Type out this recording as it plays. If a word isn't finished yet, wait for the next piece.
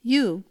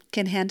You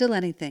Can Handle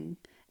Anything,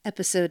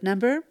 episode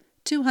number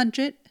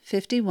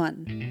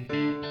 251.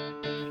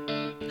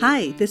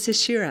 Hi, this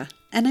is Shira,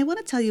 and I want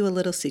to tell you a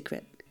little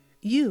secret.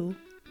 You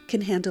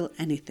can handle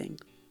anything.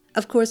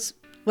 Of course,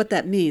 what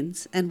that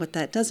means and what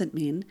that doesn't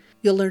mean,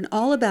 you'll learn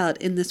all about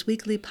in this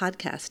weekly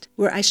podcast,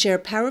 where I share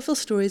powerful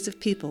stories of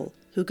people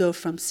who go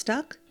from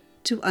stuck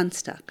to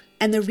unstuck.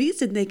 And the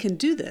reason they can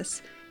do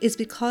this is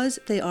because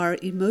they are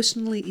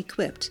emotionally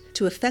equipped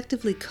to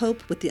effectively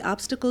cope with the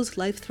obstacles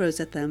life throws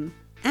at them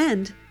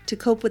and to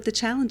cope with the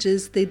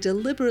challenges they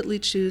deliberately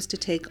choose to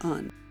take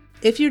on.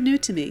 If you're new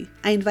to me,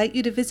 I invite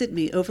you to visit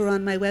me over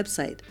on my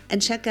website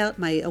and check out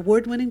my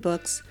award-winning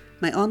books,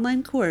 my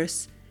online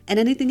course, and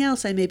anything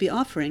else I may be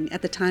offering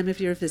at the time of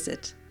your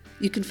visit.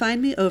 You can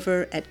find me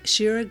over at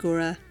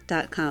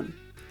shiragura.com.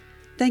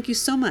 Thank you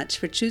so much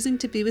for choosing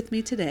to be with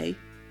me today.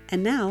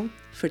 And now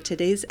for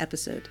today's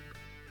episode.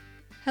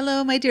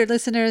 Hello, my dear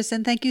listeners,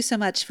 and thank you so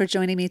much for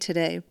joining me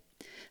today.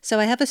 So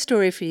I have a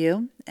story for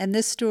you, and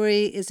this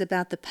story is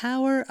about the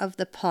power of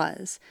the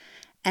pause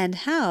and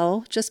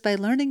how, just by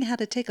learning how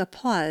to take a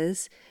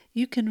pause,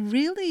 you can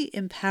really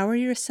empower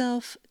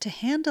yourself to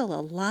handle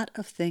a lot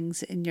of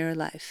things in your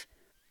life.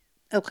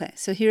 Okay,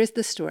 so here's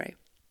the story.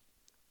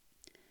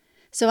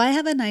 So I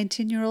have a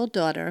 19-year-old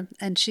daughter,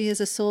 and she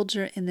is a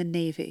soldier in the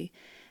Navy.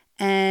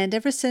 And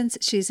ever since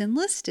she's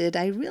enlisted,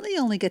 I really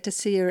only get to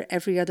see her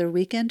every other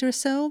weekend or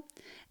so.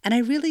 And I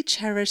really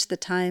cherish the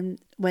time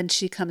when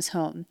she comes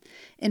home.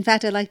 In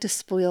fact, I like to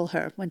spoil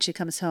her when she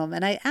comes home.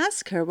 And I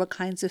ask her what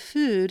kinds of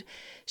food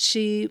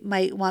she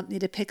might want me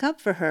to pick up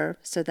for her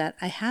so that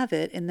I have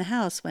it in the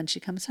house when she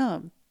comes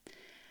home.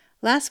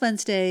 Last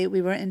Wednesday,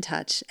 we were in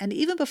touch, and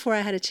even before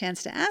I had a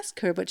chance to ask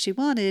her what she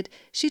wanted,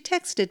 she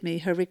texted me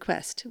her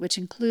request, which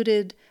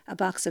included a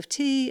box of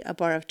tea, a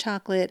bar of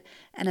chocolate,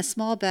 and a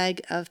small bag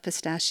of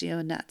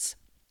pistachio nuts.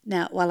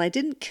 Now, while I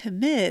didn't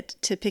commit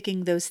to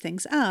picking those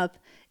things up,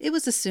 it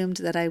was assumed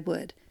that I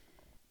would.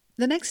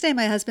 The next day,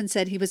 my husband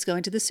said he was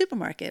going to the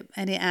supermarket,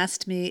 and he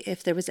asked me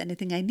if there was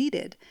anything I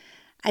needed.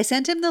 I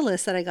sent him the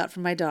list that I got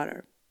from my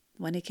daughter.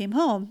 When he came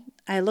home,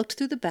 I looked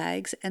through the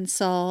bags and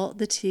saw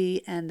the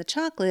tea and the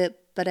chocolate,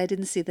 but I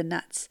didn't see the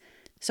nuts.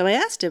 So I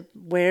asked him,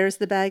 "Where's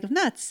the bag of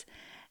nuts?"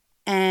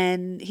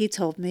 And he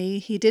told me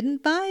he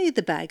didn't buy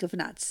the bag of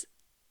nuts.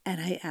 And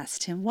I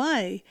asked him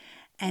why.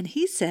 And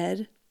he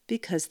said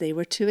because they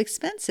were too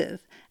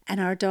expensive and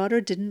our daughter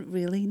didn't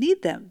really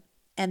need them,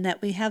 and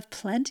that we have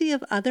plenty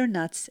of other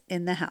nuts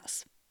in the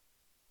house.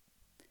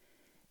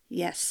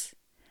 Yes,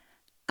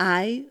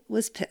 I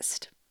was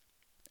pissed.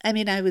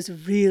 I was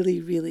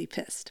really, really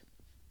pissed.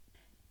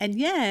 And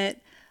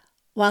yet,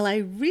 while I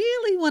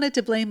really wanted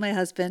to blame my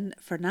husband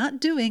for not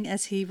doing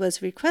as he was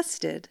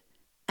requested,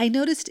 I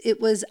noticed it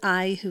was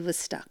I who was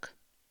stuck.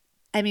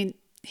 He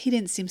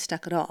didn't seem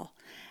stuck at all.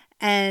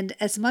 And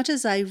as much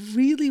as I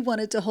really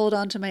wanted to hold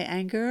on to my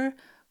anger,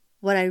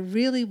 what I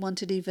really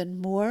wanted even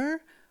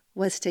more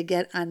was to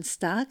get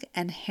unstuck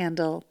and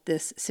handle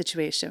this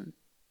situation.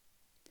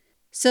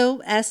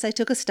 So as I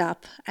took a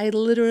stop, I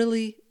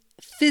literally,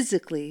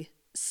 physically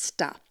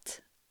stopped.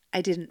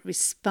 I didn't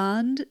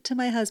respond to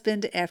my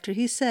husband after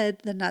he said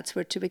the nuts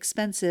were too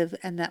expensive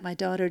and that my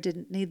daughter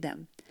didn't need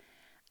them.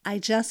 I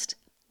just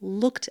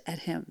looked at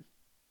him.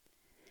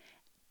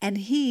 And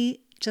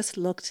he just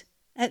looked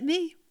at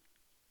me.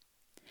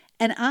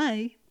 And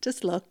I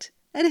just looked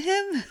at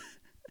him.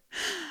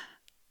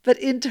 But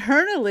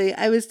internally,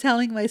 I was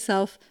telling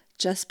myself,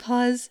 just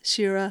pause,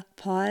 Shira,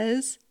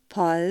 pause,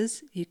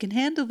 pause. You can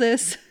handle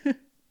this.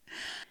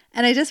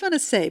 And I just want to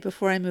say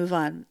before I move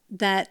on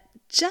that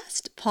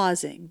just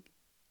pausing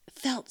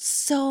felt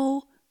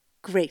so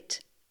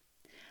great.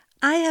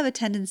 I have a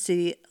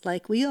tendency,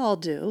 like we all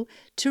do,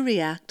 to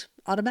react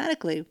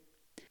automatically.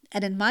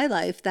 And in my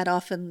life, that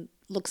often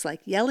looks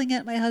like yelling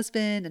at my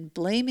husband and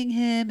blaming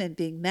him and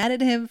being mad at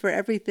him for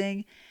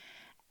everything.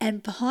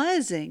 And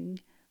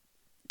pausing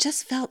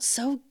just felt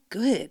so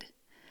good.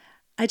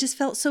 I just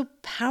felt so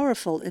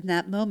powerful in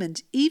that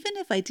moment, even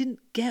if I didn't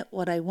get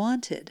what I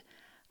wanted.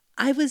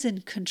 I was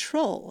in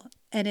control,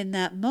 and in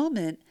that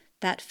moment,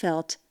 that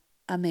felt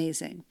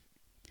amazing.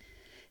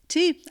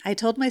 I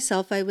told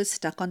myself I was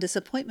stuck on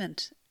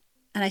disappointment,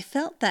 and I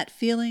felt that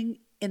feeling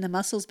in the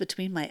muscles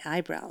between my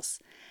eyebrows.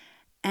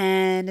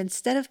 And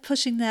instead of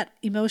pushing that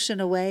emotion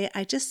away,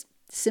 I just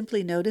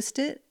simply noticed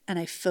it, and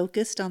I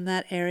focused on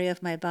that area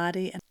of my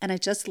body, and I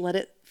just let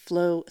it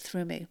flow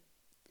through me.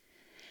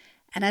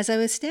 And as I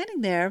was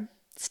standing there,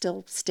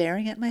 still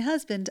staring at my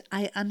husband,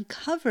 I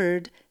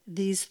uncovered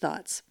these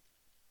thoughts.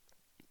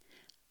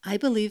 I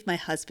believe my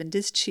husband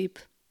is cheap.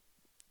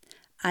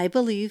 I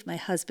believe my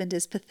husband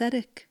is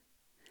pathetic.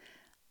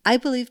 I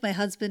believe my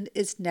husband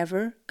is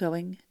never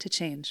going to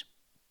change.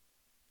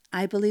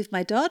 I believe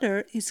my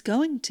daughter is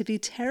going to be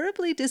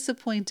terribly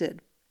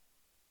disappointed.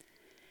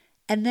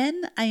 And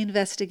then I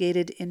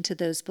investigated into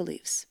those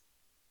beliefs.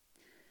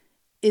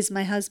 Is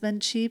my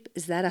husband cheap?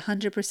 Is that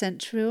 100%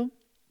 true?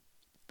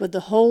 Would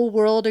the whole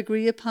world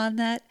agree upon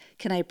that?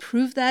 Can I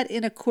prove that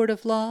in a court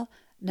of law?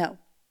 No,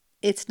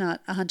 it's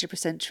not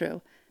 100%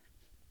 true.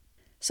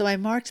 So I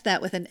marked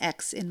that with an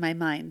X in my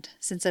mind,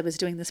 since I was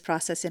doing this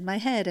process in my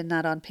head and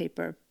not on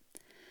paper.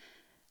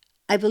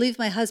 I believe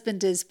my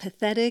husband is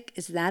pathetic.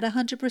 Is that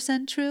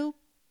 100% true?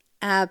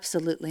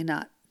 Absolutely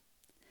not.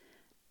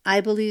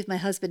 I believe my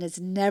husband is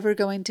never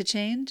going to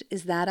change.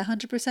 Is that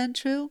 100%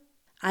 true?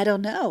 I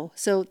don't know.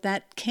 So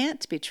that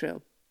can't be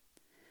true.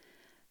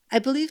 I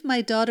believe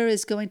my daughter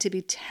is going to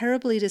be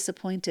terribly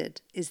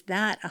disappointed. Is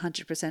that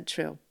 100%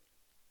 true?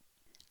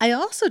 I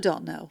also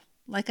don't know.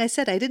 Like I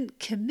said, I didn't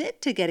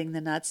commit to getting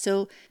the nuts,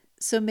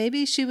 so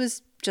maybe she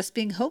was just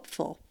being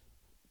hopeful.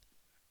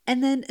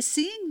 And then,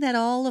 seeing that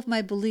all of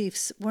my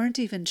beliefs weren't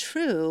even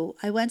true,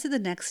 I went to the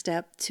next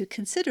step to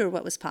consider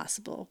what was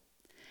possible.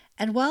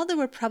 And while there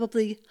were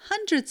probably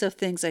hundreds of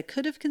things I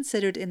could have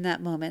considered in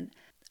that moment,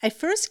 I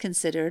first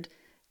considered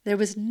there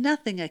was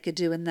nothing I could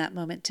do in that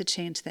moment to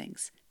change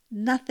things.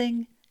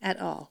 Nothing at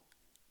all.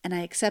 And I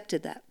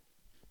accepted that.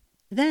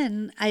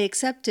 Then I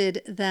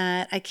accepted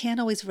that I can't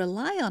always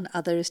rely on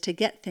others to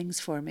get things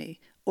for me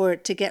or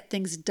to get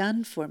things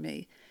done for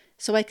me.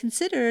 So I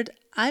considered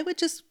I would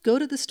just go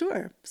to the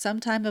store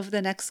sometime over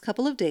the next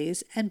couple of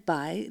days and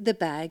buy the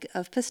bag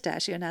of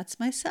pistachio nuts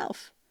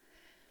myself.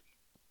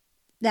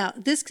 Now,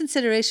 this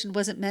consideration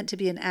wasn't meant to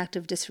be an act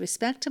of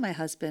disrespect to my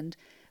husband,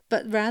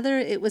 but rather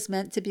it was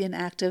meant to be an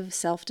act of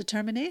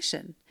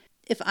self-determination.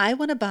 If I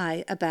want to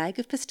buy a bag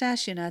of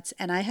pistachio nuts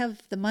and I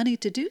have the money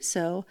to do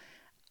so,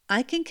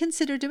 I can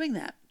consider doing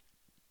that.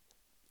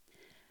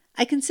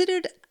 I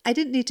considered I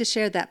didn't need to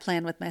share that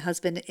plan with my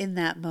husband in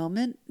that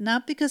moment,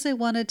 not because I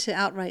wanted to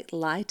outright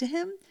lie to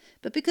him,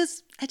 but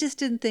because I just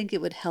didn't think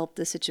it would help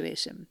the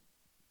situation.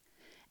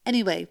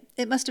 Anyway,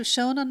 it must have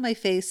shown on my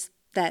face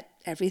that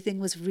everything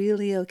was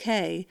really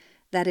okay,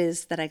 that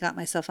is, that I got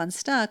myself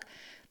unstuck,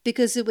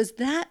 because it was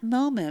that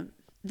moment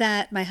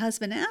that my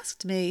husband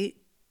asked me,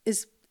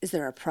 is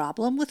there a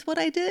problem with what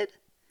I did?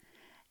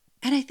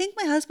 And I think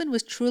my husband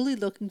was truly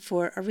looking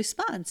for a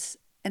response.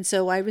 And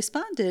so I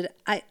responded.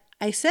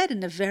 I said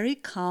in a very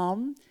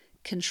calm,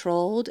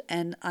 controlled,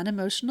 and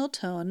unemotional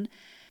tone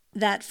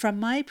that from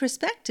my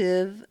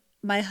perspective,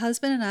 my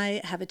husband and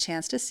I have a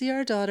chance to see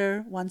our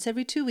daughter once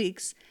every 2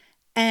 weeks,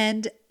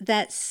 and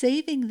that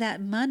saving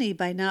that money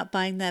by not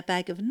buying that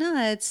bag of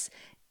nuts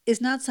is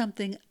not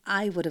something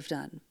I would have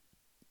done.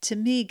 To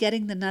me,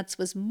 getting the nuts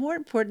was more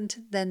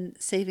important than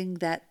saving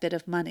that bit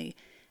of money.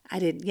 I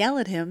didn't yell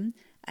at him.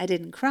 I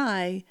didn't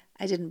cry.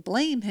 I didn't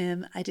blame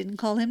him. I didn't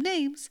call him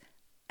names.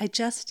 I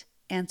just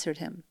answered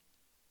him.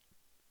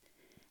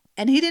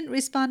 And he didn't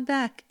respond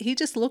back. He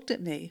just looked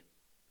at me.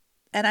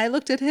 And I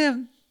looked at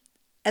him.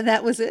 And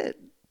that was it.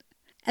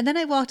 And then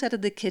I walked out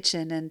of the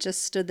kitchen and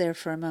just stood there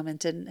for a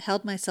moment and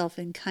held myself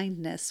in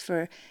kindness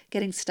for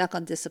getting stuck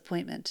on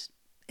disappointment.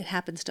 It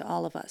happens to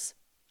all of us.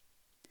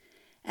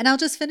 And I'll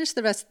just finish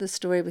the rest of the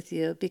story with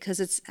you because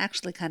it's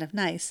actually kind of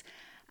nice.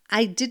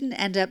 I didn't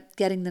end up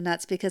getting the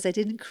nuts because I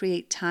didn't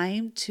create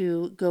time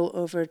to go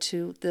over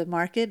to the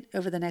market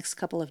over the next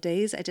couple of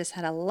days. I just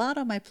had a lot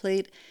on my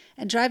plate,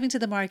 and driving to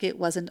the market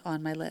wasn't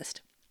on my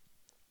list.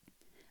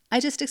 I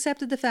just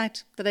accepted the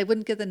fact that I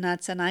wouldn't get the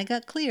nuts, and I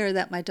got clear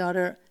that my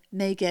daughter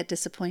may get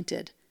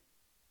disappointed.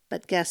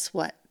 But guess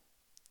what?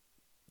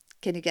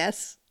 Can you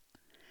guess?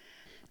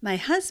 My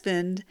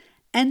husband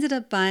ended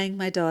up buying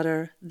my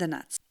daughter the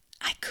nuts.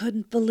 I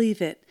couldn't believe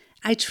it.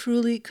 I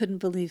truly couldn't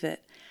believe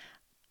it.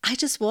 I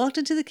just walked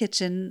into the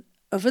kitchen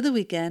over the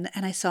weekend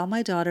and I saw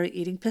my daughter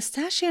eating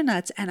pistachio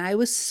nuts and I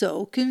was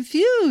so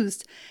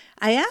confused.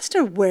 I asked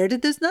her, where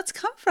did those nuts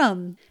come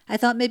from? I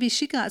thought maybe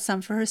she got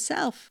some for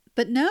herself.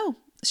 But no,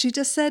 she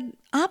just said,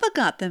 Abba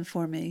got them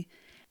for me.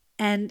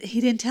 And he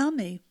didn't tell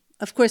me.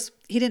 Of course,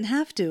 he didn't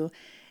have to.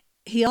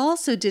 He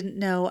also didn't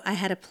know I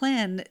had a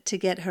plan to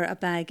get her a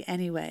bag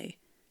anyway.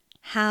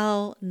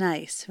 How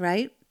nice,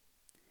 right?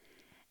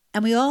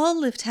 And we all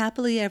lived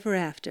happily ever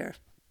after.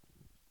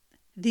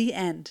 The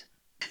end.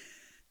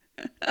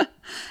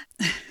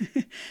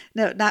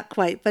 No, not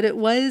quite, but it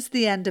was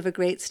the end of a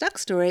great stuck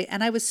story,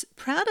 and I was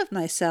proud of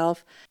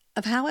myself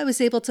of how I was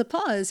able to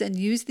pause and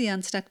use the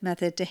unstuck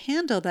method to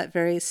handle that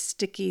very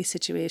sticky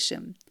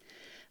situation.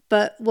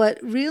 But what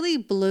really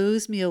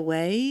blows me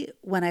away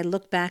when I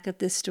look back at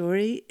this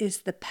story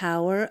is the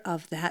power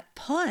of that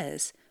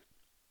pause.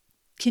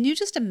 Can you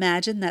just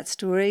imagine that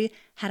story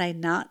had I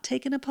not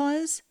taken a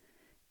pause?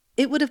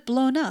 It would have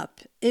blown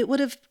up. It would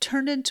have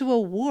turned into a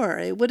war.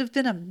 It would have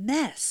been a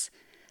mess.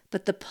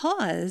 But the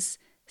pause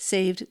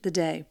saved the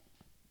day.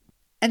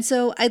 And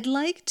so I'd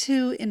like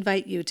to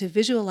invite you to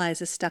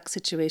visualize a stuck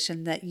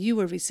situation that you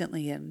were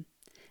recently in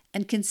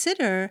and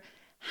consider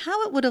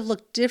how it would have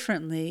looked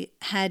differently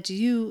had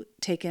you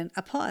taken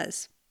a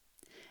pause.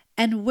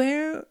 And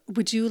where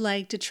would you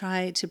like to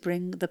try to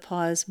bring the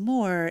pause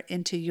more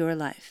into your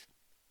life?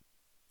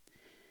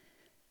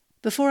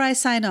 Before I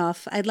sign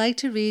off, I'd like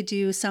to read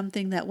you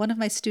something that one of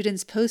my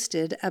students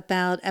posted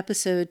about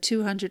episode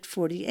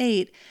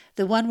 248,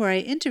 the one where I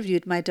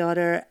interviewed my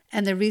daughter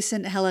and the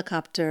recent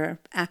helicopter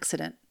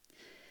accident.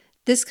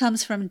 This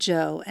comes from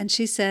Jo, and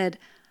she said,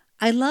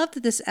 I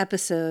loved this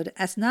episode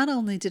as not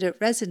only did it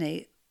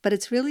resonate, but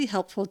it's really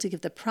helpful to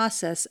give the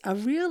process a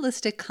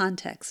realistic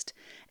context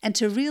and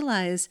to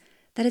realize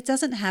that it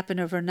doesn't happen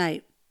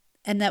overnight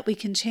and that we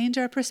can change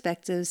our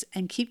perspectives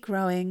and keep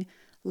growing,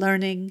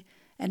 learning,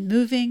 and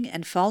moving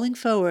and falling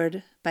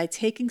forward by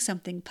taking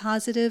something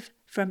positive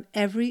from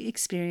every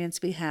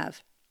experience we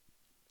have.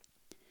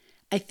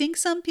 I think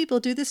some people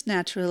do this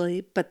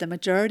naturally, but the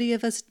majority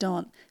of us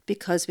don't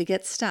because we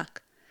get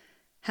stuck.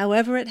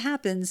 However it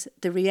happens,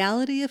 the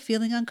reality of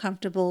feeling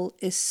uncomfortable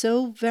is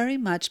so very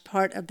much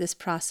part of this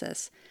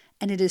process,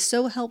 and it is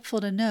so helpful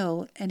to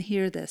know and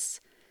hear this.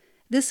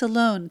 This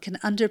alone can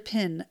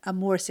underpin a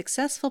more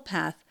successful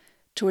path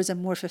towards a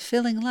more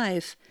fulfilling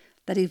life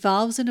that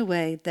evolves in a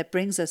way that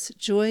brings us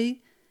joy,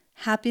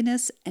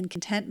 happiness, and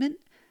contentment,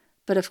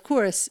 but of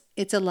course,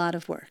 it's a lot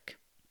of work.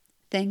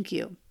 Thank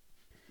you.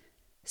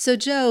 So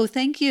Joe,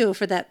 thank you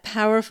for that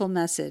powerful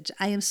message.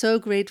 I am so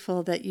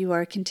grateful that you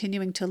are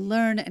continuing to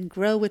learn and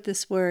grow with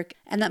this work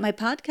and that my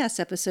podcast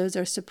episodes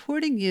are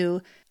supporting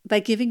you by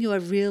giving you a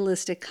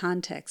realistic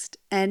context.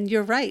 And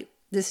you're right,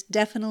 this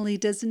definitely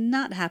does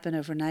not happen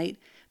overnight,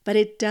 but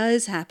it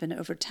does happen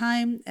over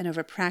time and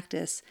over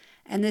practice.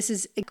 And this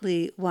is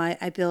exactly why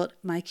I built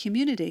my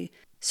community.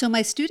 So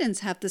my students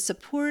have the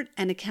support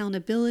and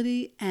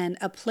accountability and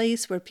a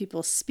place where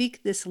people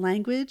speak this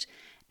language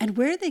and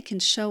where they can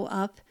show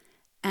up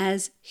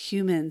as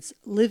humans,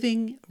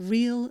 living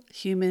real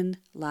human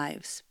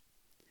lives.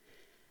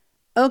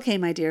 Okay,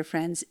 my dear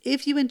friends,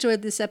 if you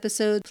enjoyed this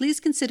episode,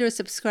 please consider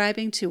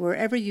subscribing to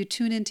wherever you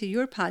tune into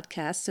your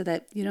podcast so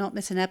that you don't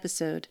miss an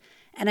episode.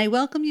 And I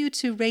welcome you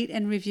to rate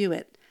and review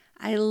it.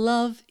 I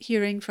love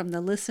hearing from the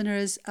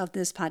listeners of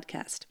this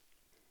podcast.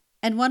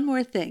 And one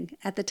more thing,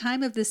 at the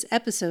time of this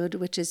episode,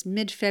 which is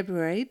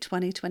mid-February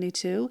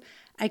 2022,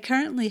 I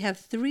currently have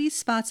 3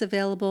 spots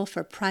available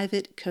for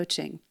private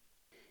coaching.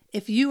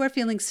 If you are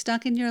feeling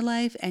stuck in your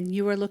life and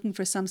you are looking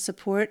for some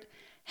support,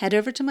 head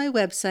over to my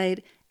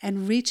website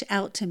and reach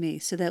out to me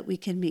so that we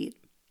can meet.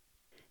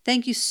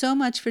 Thank you so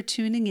much for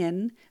tuning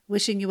in,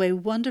 wishing you a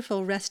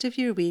wonderful rest of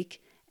your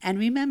week, and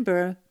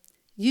remember,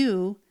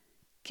 you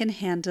can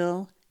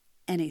handle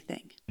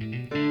anything.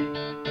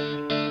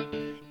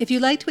 If you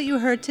liked what you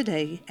heard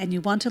today and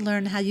you want to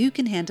learn how you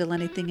can handle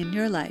anything in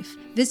your life,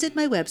 visit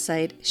my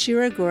website,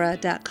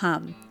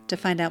 shiragora.com, to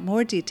find out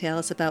more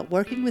details about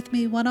working with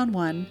me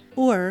one-on-one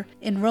or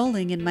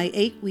enrolling in my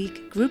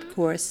 8-week group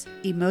course,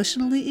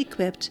 Emotionally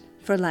Equipped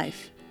for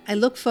Life. I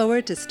look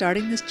forward to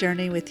starting this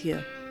journey with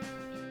you.